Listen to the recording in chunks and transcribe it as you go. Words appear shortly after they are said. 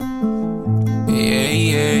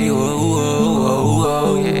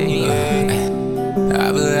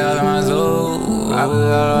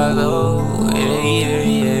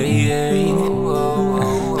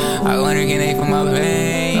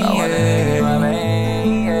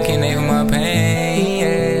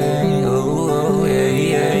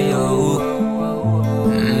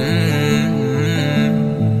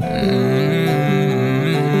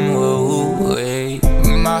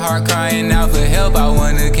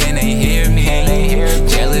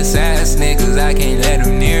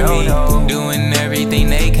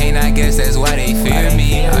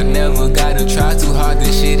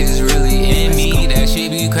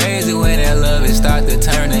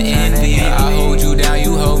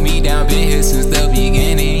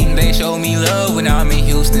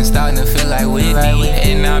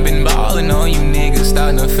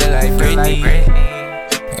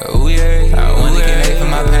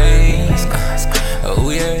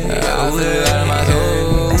I feel it out of my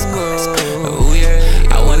soul. Oh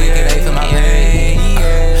yeah, I wanna get A for my pain.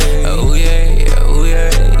 Oh yeah, oh yeah,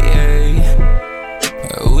 yeah.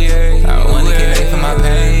 Oh yeah, I wanna get A for my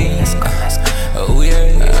pain. Oh yeah,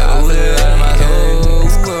 I feel it out of my soul.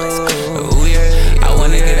 Oh yeah, I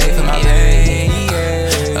wanna get A for my pain.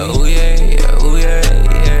 Oh yeah, oh yeah,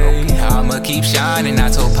 yeah. I'ma keep shining. I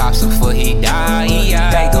told Pops before he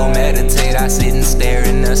died, go meditate. I sit and stare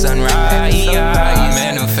in the sunrise. I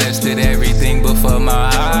manifested everything before my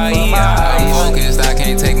eyes. I'm focused, I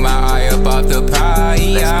can't take my eye up off the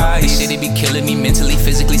prize. This shit, it be killing me mentally,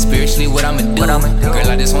 physically, spiritually. What I'ma do? Girl,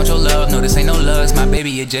 I just want your love. No, this ain't no love, it's my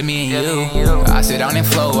baby, it's just me and you. I sit down and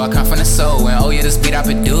flow, I come from the soul. And oh yeah, the speed I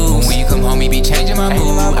produce. When you come home, you be changing my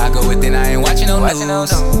mood. I go within, I ain't watching no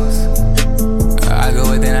news. I go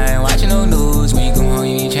within, I ain't watching no news. When you come home,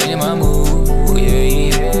 you be changing my mood.